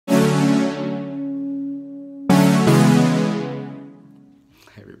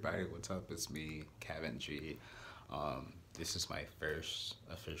Hey everybody, what's up? It's me, KaventG. This is my first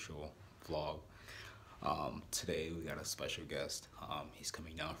official vlog. Today we got a special guest. He's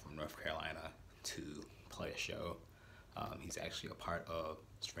coming down from North Carolina to play a show. He's actually a part of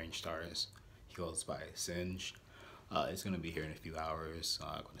Strange Stars. He goes by Singe. He's gonna be here in a few hours.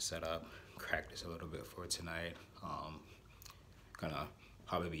 I'm gonna set up, practice a little bit for tonight. Gonna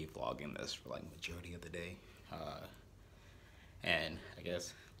probably be vlogging this for like majority of the day. And I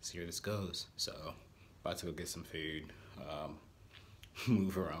guess see where this goes. So about to go get some food,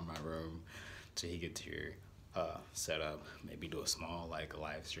 move around my room till he gets here, set up, maybe do a small like a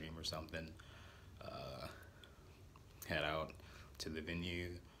live stream or something, head out to the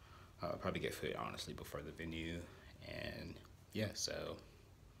venue, probably get food honestly before the venue, and yeah, so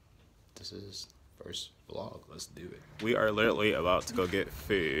this is first vlog. Let's do it. We are literally about to go get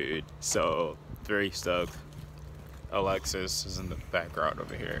food, so very stoked. Alexis is in the background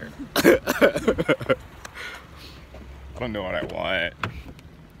over here. I don't know what I want.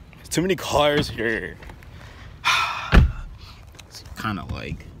 There's too many cars here. It's kind of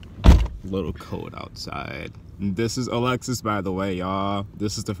like a little cold outside. And this is Alexis, by the way, y'all.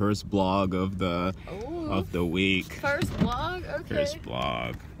 This is the first vlog of the week. First vlog? Okay. First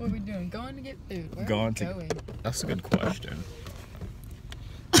vlog. What are we doing? Going to get food. Where Going are we to. going? That's a good question.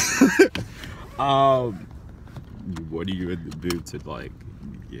 What are you in the mood to like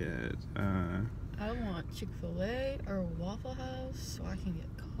get? I want Chick-fil-A or Waffle House so I can get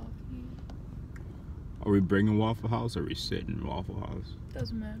coffee. Are we bringing Waffle House or are we sitting in Waffle House?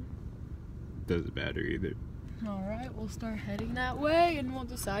 Doesn't matter. Doesn't matter either. Alright, we'll start heading that way and we'll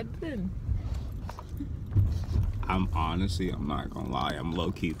decide then. I'm not gonna lie, I'm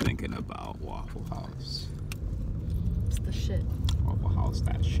low-key thinking about Waffle House. It's the shit. Waffle House,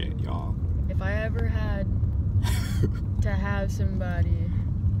 that shit, y'all. If I ever had to have somebody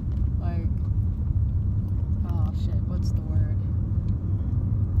like, oh shit, what's the word?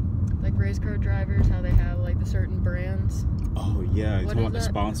 Like race car drivers, how they have like the certain brands. Oh yeah, you talking about the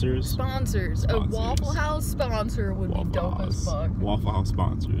sponsors? Sponsors. A Waffle House sponsor would be dope as fuck. Waffle House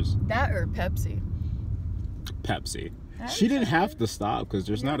sponsors. That or Pepsi. Pepsi. She didn't have to stop because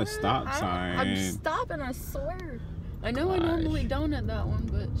there's not a stop sign. I'm stopping, I swear. I know I normally don't at that one,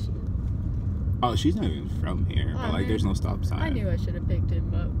 but oh, she's not even from here, but like there's no stop sign. I knew I should have picked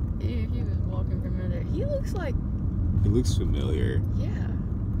him up. He was walking from there. He looks like... He looks familiar. Yeah.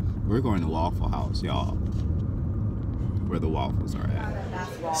 We're going to Waffle House, y'all. Where the waffles are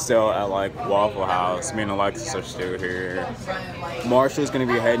at. Still at like Waffle House. Me and Alexis are still here. Marshall's gonna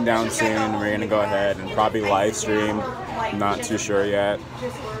be heading down soon. We're gonna go ahead and probably live stream. Not too sure yet.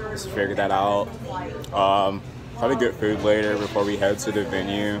 Just figure that out. Probably get food later before we head to the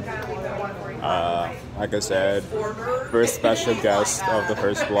venue. Like I said, first special guest of the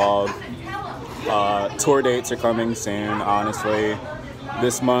first vlog. Tour dates are coming soon, honestly.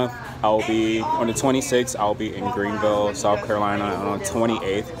 This month, I'll be, on the 26th, I'll be in Greenville, South Carolina, and on the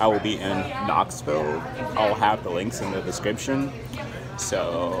 28th, I will be in Knoxville. I'll have the links in the description.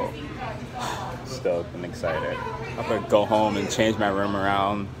 So, stoked and excited. I'm gonna go home and change my room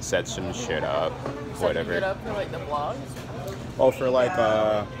around, set some shit up, whatever. Set up for like the vlogs? Well, for like,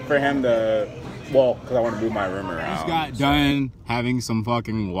 for him to, well, because I want to move my room around. Just got done having some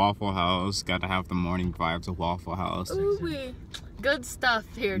fucking Waffle House. Got to have the morning vibes of Waffle House. Ooh-wee. Good stuff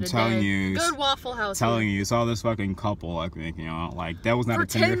here today. I'm telling you. Good Waffle House. Telling you, saw this fucking couple like making out. Like, that was not for a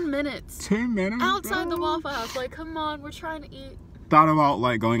tender. 10 minutes. 10 minutes? Outside bro. the Waffle House. Like, come on, we're trying to eat. Thought about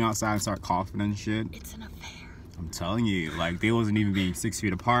like going outside and start coughing and shit. It's an affair. I'm telling you, like, they wasn't even being 6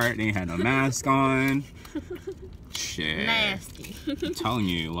 feet apart. They ain't had no mask on. Shit. Nasty. I'm telling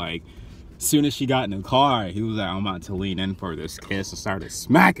you, like, as soon as she got in the car, he was like, I'm about to lean in for this kiss and started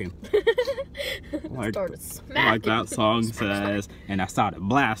smacking. Like that song says, and I started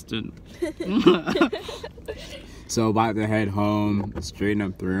blasting. So about to head home, straighten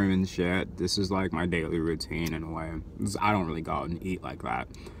up the room and shit. This is like my daily routine in a way. I don't really go out and eat like that.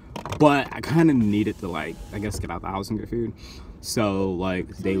 But I kind of needed to, like, I guess get out the house and get food. So, like,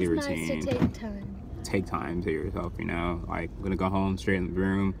 it's daily routine. Nice to take time. Take time to yourself, you know. Like, I'm gonna go home, straighten the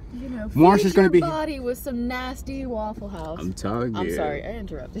room. You know, Marsha's gonna be body with some nasty Waffle House. I'm telling you. I'm sorry, I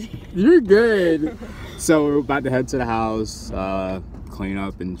interrupted you. You're good. So we're about to head to the house, clean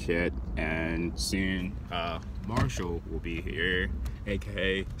up and shit, and soon Marshall will be here,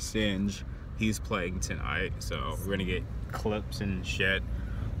 aka Singe. He's playing tonight, so we're gonna get clips and shit.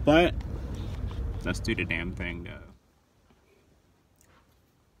 But let's do the damn thing though.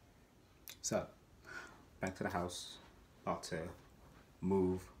 So, back to the house. About to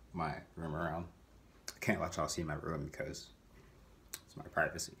move my room around. I can't let y'all see my room because It's my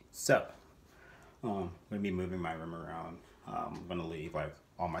privacy. So, I'm gonna be moving my room around. I'm gonna leave like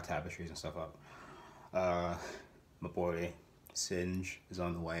all my tapestries and stuff up. My boy Singe is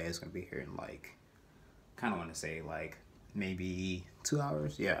on the way. It's gonna be here in like, kind of want to say like maybe 2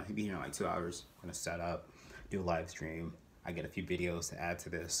 hours. Yeah, he'll be here in like 2 hours. I'm gonna set up, do a live stream. I get a few videos to add to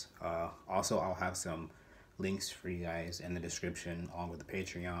this. Also, I'll have some links for you guys in the description along with the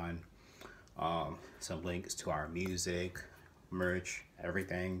Patreon. Some links to our music, merch,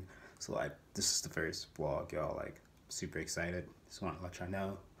 everything. So like, this is the first vlog, y'all. Like, super excited. Just want to let y'all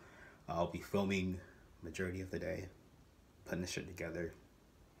know I'll be filming majority of the day, putting this shit together.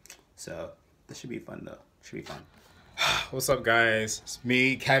 So this should be fun though. Should be fun. What's up, guys? It's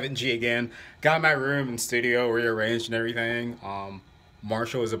me, KaventG again. Got my room and studio rearranged and everything.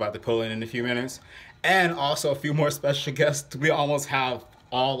 Marshall is about to pull in a few minutes, and also a few more special guests. We almost have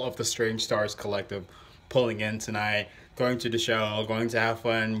all of the Strange Stars Collective pulling in tonight, going to the show, going to have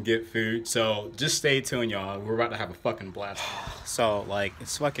fun, get food. So just stay tuned, y'all. We're about to have a fucking blast. So like,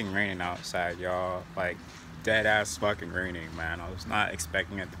 it's fucking raining outside, y'all. Like, dead ass fucking raining, man. I was not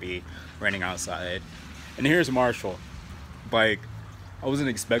expecting it to be raining outside. And here's Marshall. Like, I wasn't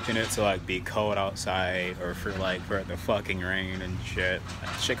expecting it to like be cold outside or for it to fucking rain and shit.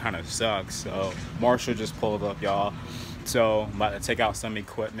 That shit kind of sucks. So Marshall just pulled up, y'all. So I'm about to take out some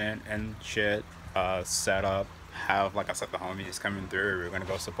equipment and shit, set up. Have, like I said, the homies coming through. We're gonna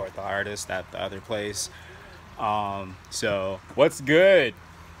go support the artist at the other place. So what's good?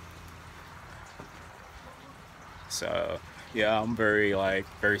 So yeah, I'm very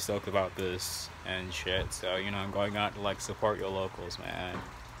stoked about this and shit. So, you know, I'm going out to like support your locals, man.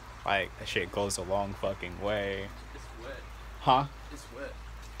 Like, that shit goes a long fucking way. It's wet. Huh? It's wet.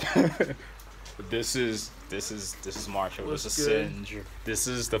 This is Marshall. What's This is good? Singe. This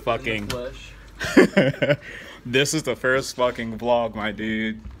is the fucking. Flesh. This is the first fucking vlog, my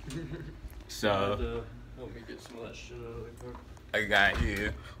dude. So Help me get some of that shit out of the car. I got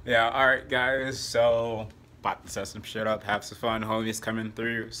you. Yeah, alright guys, so about to set some shit up, have some fun, homies coming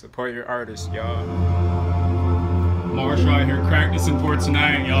through, support your artists, y'all. Marshall out here practicing for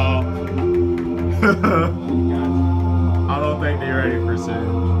tonight, y'all. I don't think they're ready for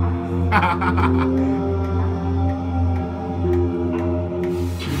Singe.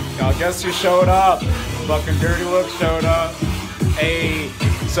 Y'all, guess who showed up? Fucking Dirty Look showed up. Hey,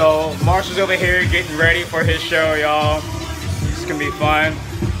 so Marshall's over here getting ready for his show, y'all. It's gonna be fun.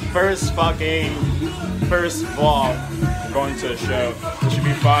 First vlog going to a show. It should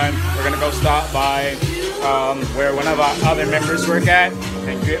be fun. We're gonna go stop by where one of our other members work at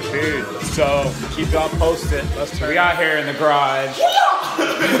and get food. So keep y'all posted. We out here in the garage.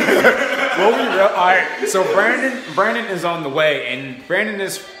 Alright, so Brandon is on the way, and Brandon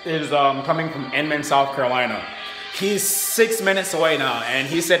is coming from Inman, South Carolina. He's 6 minutes away now, and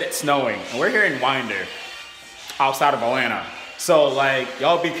he said it's snowing. And we're here in Winder, outside of Atlanta. So like,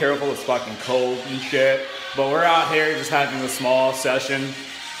 y'all be careful, it's fucking cold and shit. But we're out here just having a small session.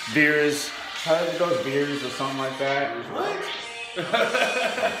 Beers, how do those beers or something like that? What?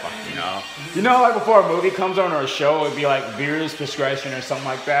 You know, like before a movie comes on or a show, it'd be like beers discretion or something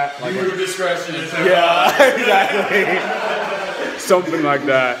like that. Like Viewer discretion is yeah, exactly. Something like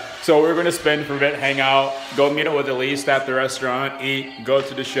that. So we're gonna spend for a bit, hang out, go meet up with Elise at the restaurant, eat, go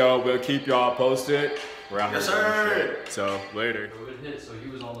to the show. We'll keep y'all posted. We're out Yes, here. sir. So later. COVID hit, so he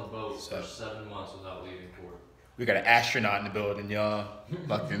was on the boat for 7 months without leaving port. We got an astronaut in the building, y'all.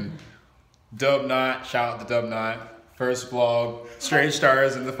 Fucking Dub Knot. Shout out to Dub Knot. First vlog. Strange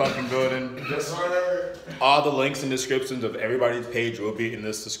Stars in the fucking building. Yes, sir. All the links and descriptions of everybody's page will be in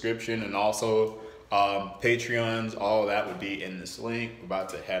this description, and also Patreons, all that would be in this link. We're about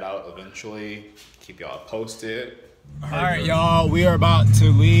to head out eventually. Keep y'all posted. Alright, y'all, we are about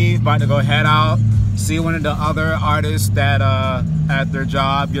to leave, about to go head out, see one of the other artists that at their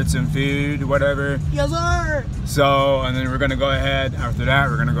job, get some food, whatever. Yes, sir. So, and then we're gonna go ahead, after that,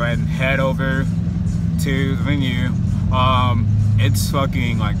 we're gonna go ahead and head over to the venue. It's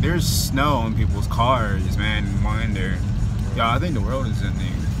fucking, like, there's snow on people's cars, man, in Winder. Y'all, I think the world is ending.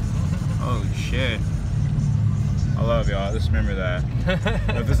 Oh, shit. I love y'all, just remember that.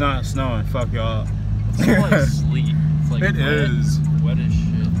 If it's not snowing, fuck y'all. It's like sleet. It's like It is. Wet as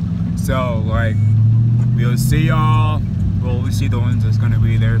shit. So, like, we'll see y'all. Well, we see the ones that's gonna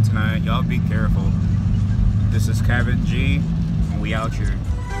be there tonight. Y'all be careful. This is KaventG, and we out here.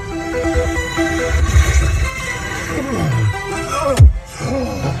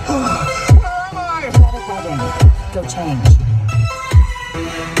 Go change.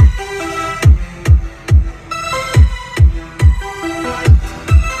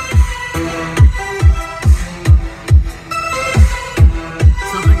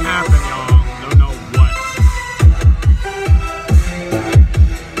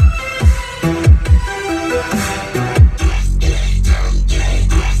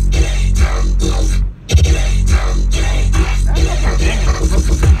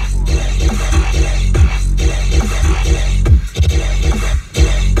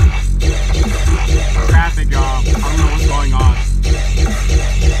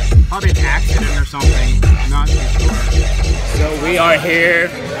 Probably an accident or something. I'm not too sure. So we are here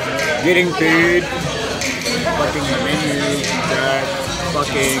getting food. Fucking menu. The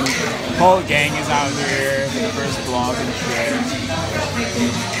fucking whole gang is out here for the first vlog and shit.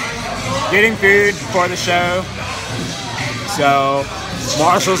 Getting food for the show. So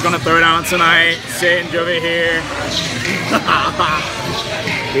Marshall's gonna throw down tonight. Sitting over here.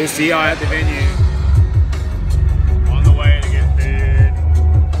 We'll see y'all at the venue. On the way to get food.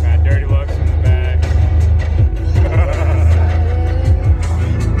 Got dirty looks in the back.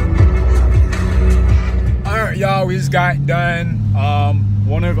 Alright, y'all, we just got done.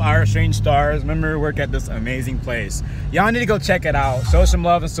 One of our strange stars. Remember, we work at this amazing place. Y'all need to go check it out. Show some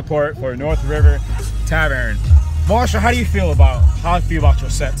love and support for North River Tavern. Marshall, how do you feel about your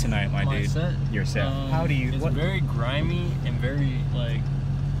set tonight, my dude? Set? Your set. How do you? It's what? very grimy and very like.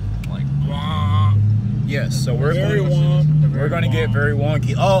 Yes. So we're going to get very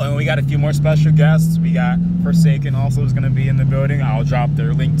wonky. Oh, and we got a few more special guests. We got Forsaken also is going to be in the building. I'll drop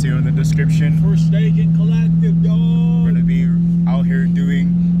their link too in the description. Forsaken Collective, dog. We're going to be out here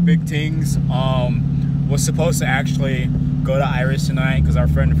doing big things. Was supposed to actually go to Iris tonight because our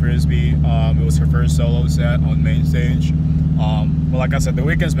friend Frisbee, it was her first solo set on main stage. But like I said, the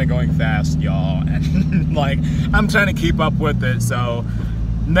weekend's been going fast, y'all, and like I'm trying to keep up with it. So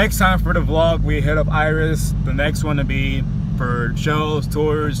next time for the vlog, we hit up Iris. The next one to be for shows,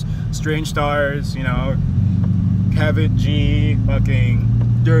 tours, Strange Stars, you know, KaventG, fucking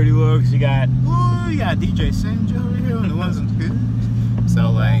Dirty Looks. You got DJ Sanj over here on the ones and twos. So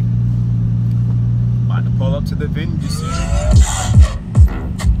like, about to pull up to the venue soon.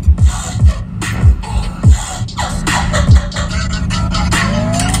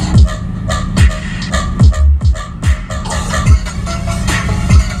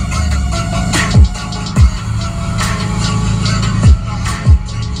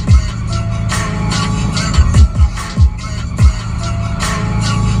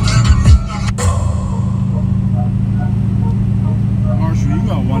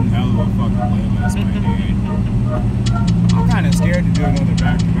 I'm kind of scared to do another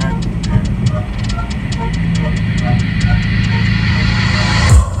back-to-back with you.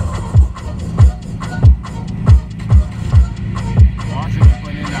 Washington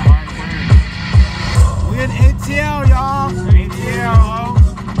putting in the hard work. We in ATL, y'all. ATL, ho.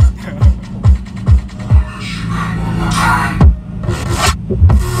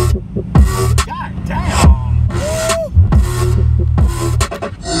 God damn.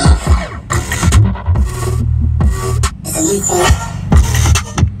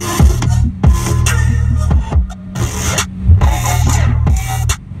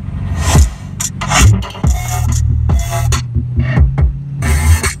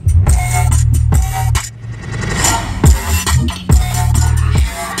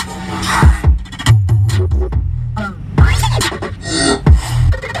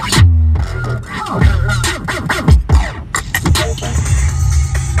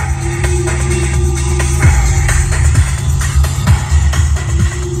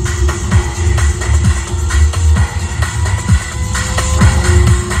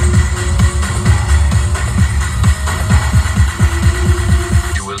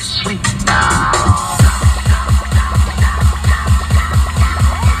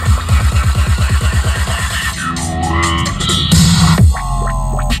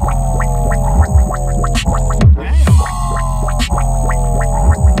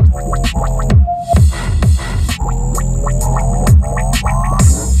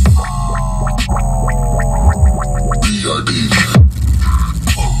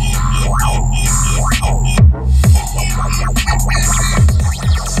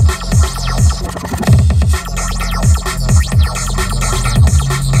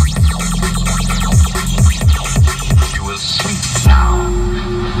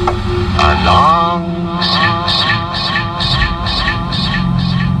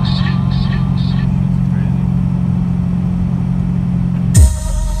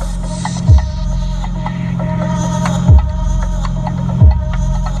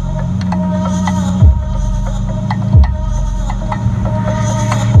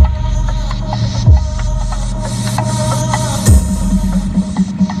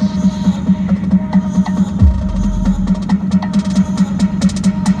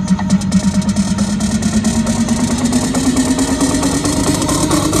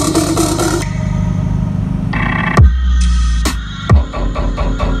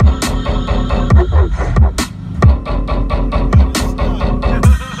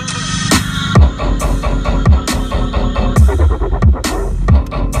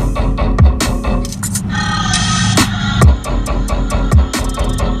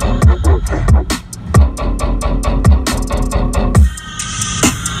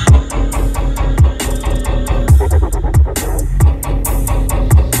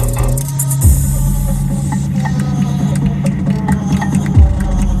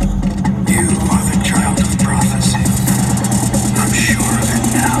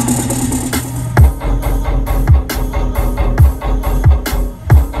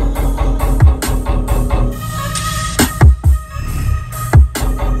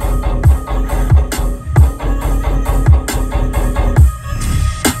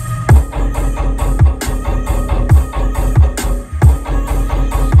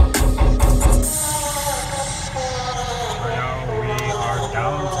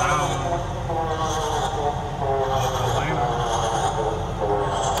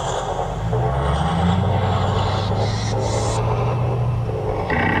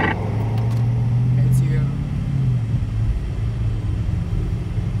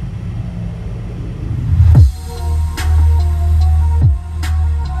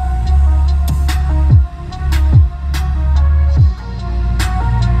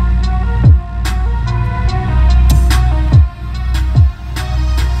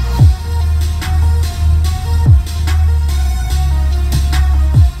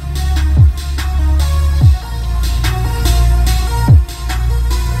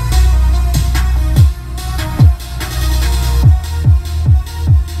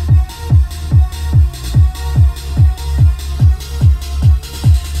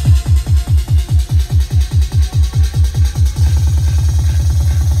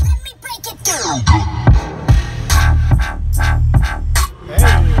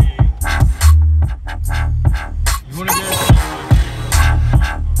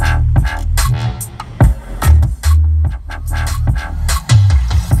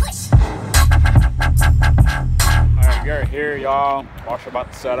 y'all. Marshall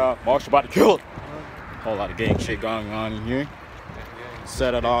about to set up. Marshall about to kill it. Whole lot of gang shit going on in here.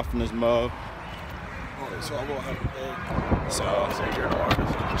 Set it off in this mug. So I won't have to pay. So you're an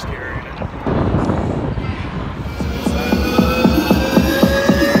artist. I'm just carrying it.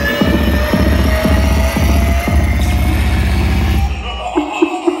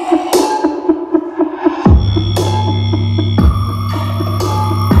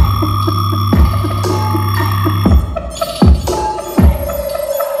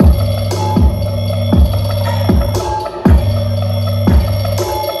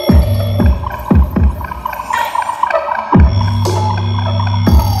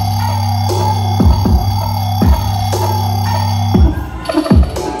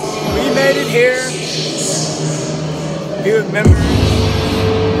 If you remember,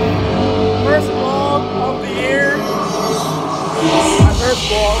 first vlog of the year, my first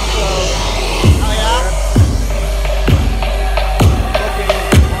vlog, so, oh yeah.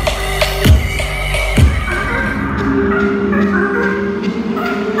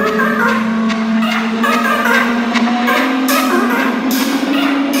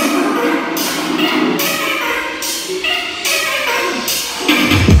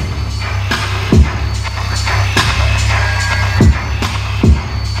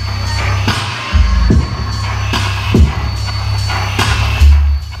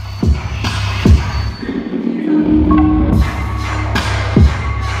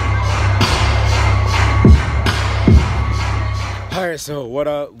 Alright, so what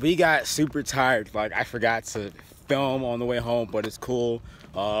up? We got super tired. Like, I forgot to film on the way home, but it's cool.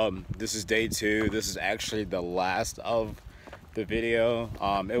 This is day 2. This is actually the last of the video.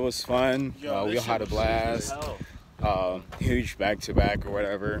 It was fun. We all had a blast. Huge back-to-back or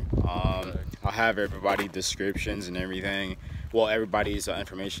whatever. I'll have everybody's descriptions and everything. Well, everybody's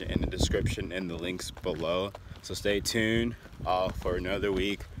information in the description and the links below. So stay tuned for another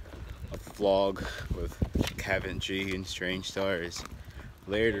week of vlog with KaventG and Strange Stars.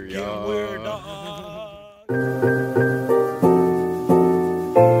 Later, y'all.